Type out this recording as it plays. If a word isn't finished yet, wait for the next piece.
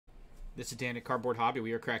This is Dan at Cardboard Hobby.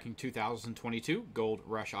 We are cracking 2022 Gold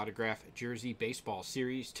Rush Autograph Jersey Baseball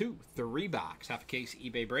Series 2 3-box. Half a case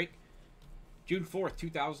eBay break. June 4th,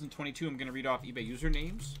 2022. I'm going to read off eBay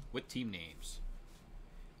usernames with team names.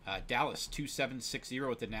 Dallas 2760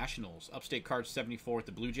 with the Nationals. Upstate Cards 74 with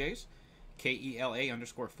the Blue Jays.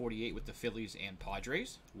 KELA_48 with the Phillies and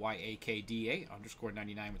Padres.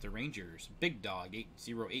 YAKDA_99 with the Rangers. Big Dog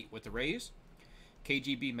 808 with the Rays.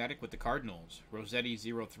 KGB Medic with the Cardinals. Rossetti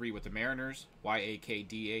 03 with the Mariners.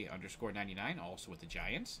 YAKDA_99 also with the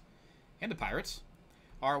Giants. And the Pirates.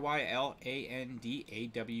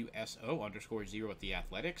 RYLANDAWSO_0 with the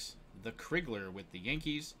Athletics. The Krigler with the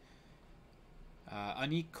Yankees.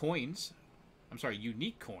 Unique Coins.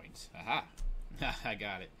 Aha. I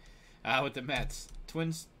got it. With the Mets.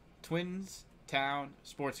 Twins Town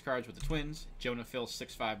Sports Cards with the Twins. Jonah Phil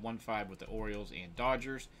 6515 with the Orioles and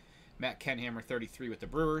Dodgers. Matt Kenhammer 33 with the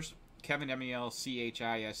Brewers. Kevin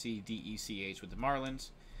MELCHISEDECH with the Marlins.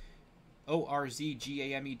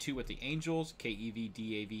 ORZGAME2 with the Angels.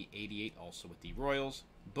 KEVDAV 88 also with the Royals.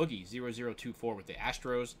 Boogie 0024 with the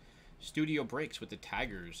Astros. Studio Breaks with the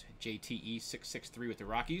Tigers. JTE 663 with the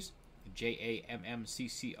Rockies.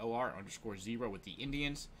 JAMMCCOR_0 with the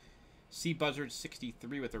Indians. C Buzzard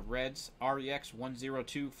 63 with the Reds. REX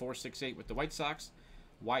 102468 with the White Sox.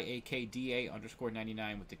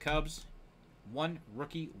 YAKDA_99 with the Cubs. One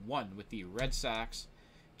Rookie 1 with the Red Sox.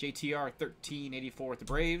 JTR 1384 with the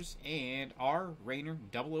Braves. And R Rainer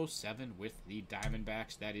 007 with the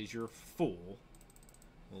Diamondbacks. That is your full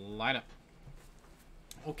lineup.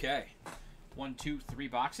 Okay. 1, 2, 3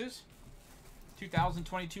 boxes.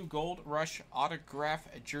 2022 Gold Rush Autograph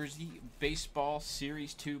Jersey Baseball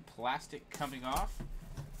Series 2 plastic coming off.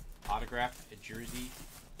 Autograph Jersey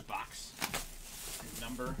box.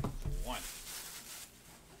 Number 1.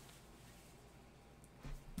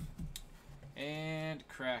 And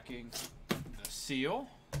cracking the seal.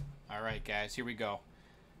 All right, guys, here we go.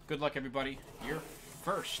 Good luck, everybody. Your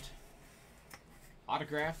first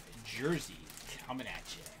autograph jersey coming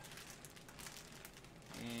at you.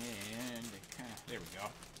 And there we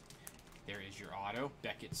go. There is your auto.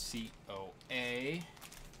 Beckett COA.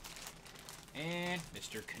 And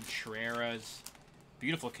Mr. Contreras.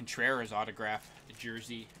 Beautiful Contreras autograph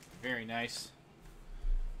jersey. Very nice.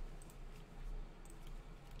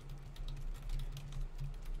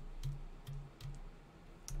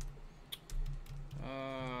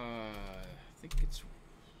 I think it's...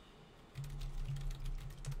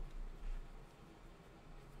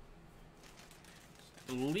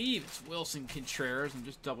 I believe it's Wilson Contreras. I'm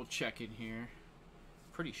just double checking here.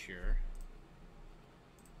 Pretty sure.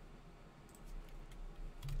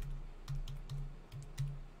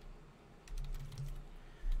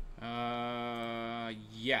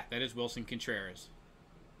 Yeah, that is Wilson Contreras.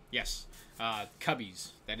 Yes.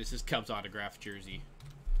 Cubbies. That is his Cubs autograph jersey.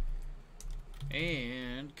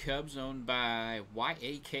 And Cubs owned by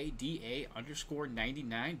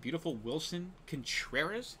YAKDA_99. Beautiful Wilson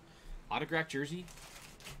Contreras autograph jersey.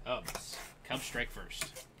 Cubs. Cubs strike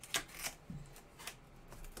first.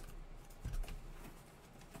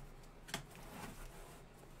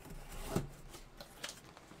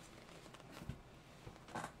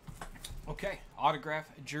 Okay, autograph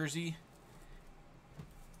jersey.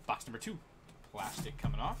 Box number 2. Plastic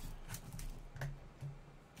coming off.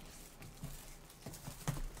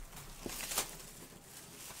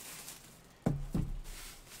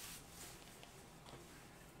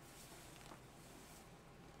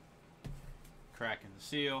 Cracking the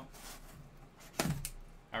seal.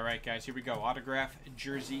 All right, guys, here we go. Autograph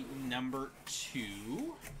jersey number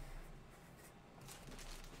 2.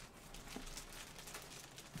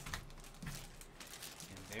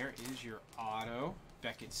 There is your auto.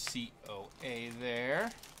 Beckett COA there.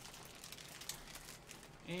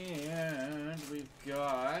 And we've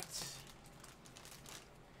got...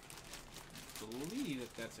 I believe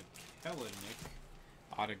that's a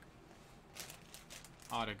Kellenic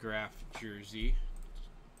autograph jersey.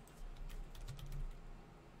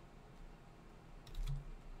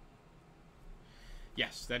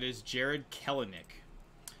 Yes, that is Jared Kellenic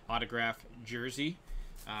autograph jersey.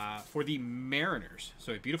 For the Mariners.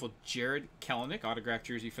 So a beautiful Jared Kellenic autograph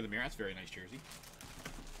jersey for the Mariners. That's a very nice jersey.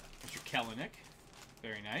 Mr. Kellenic.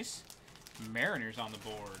 Very nice. Mariners on the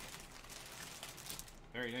board.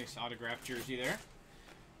 Very nice autograph jersey there.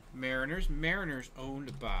 Mariners. Mariners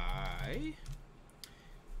owned by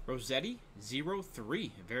Rossetti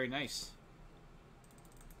 03. Very nice.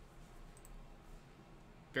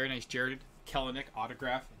 Very nice Jared Kellenic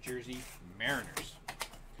autograph jersey. Mariners.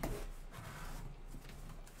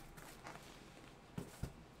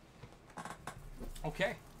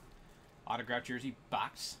 Okay. Autograph jersey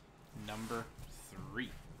box number 3.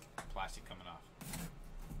 Plastic coming off.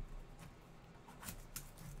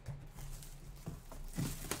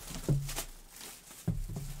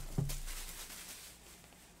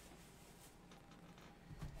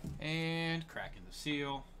 And cracking the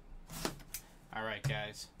seal. All right,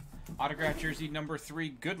 guys. Autograph jersey number 3.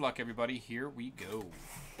 Good luck, everybody. Here we go.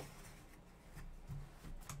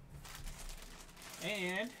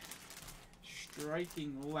 And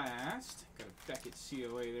striking last. Got a Beckett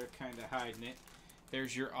COA there, kind of hiding it.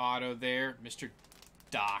 There's your auto there, Mr.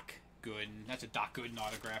 Doc Gooden. That's a Doc Gooden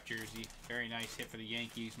autograph jersey. Very nice hit for the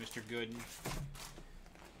Yankees, Mr. Gooden.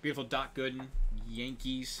 Beautiful Doc Gooden,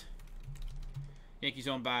 Yankees. Yankees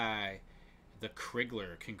owned by the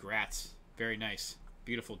Krigler. Congrats. Very nice.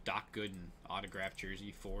 Beautiful Doc Gooden autograph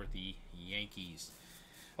jersey for the Yankees.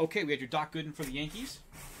 Okay, we had your Doc Gooden for the Yankees.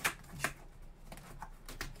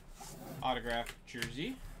 Autograph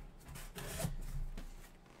jersey.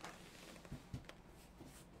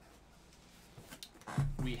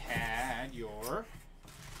 We had your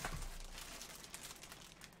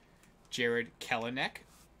Jared Kelenic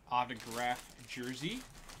autograph jersey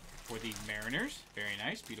for the Mariners. Very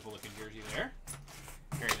nice. Beautiful looking jersey there.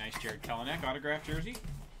 Very nice Jared Kelenic autograph jersey.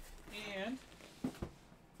 And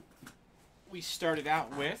we started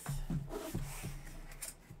out with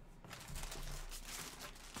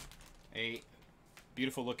a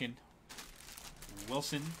beautiful looking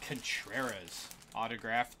Wilson Contreras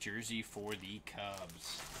autograph jersey for the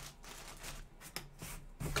Cubs.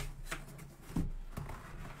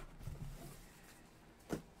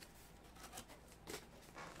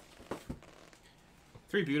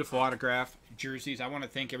 Three beautiful autograph jerseys. I want to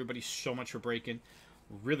thank everybody so much for breaking.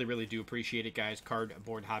 Really, really do appreciate it, guys.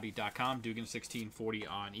 Cardboardhobby.com. Dugan 1640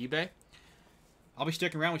 on eBay. I'll be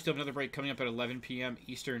sticking around. We still have another break coming up at 11 p.m.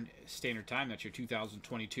 Eastern Standard Time. That's your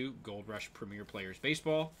 2022 Gold Rush Premier Players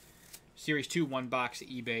Baseball. Series 2 one-box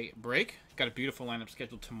eBay break. Got a beautiful lineup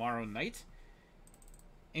scheduled tomorrow night.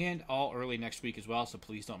 And all early next week as well, so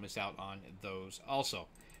please don't miss out on those also.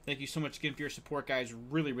 Thank you so much again for your support, guys.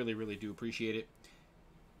 Really, really, really do appreciate it.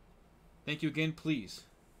 Thank you again. Please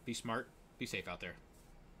be smart. Be safe out there.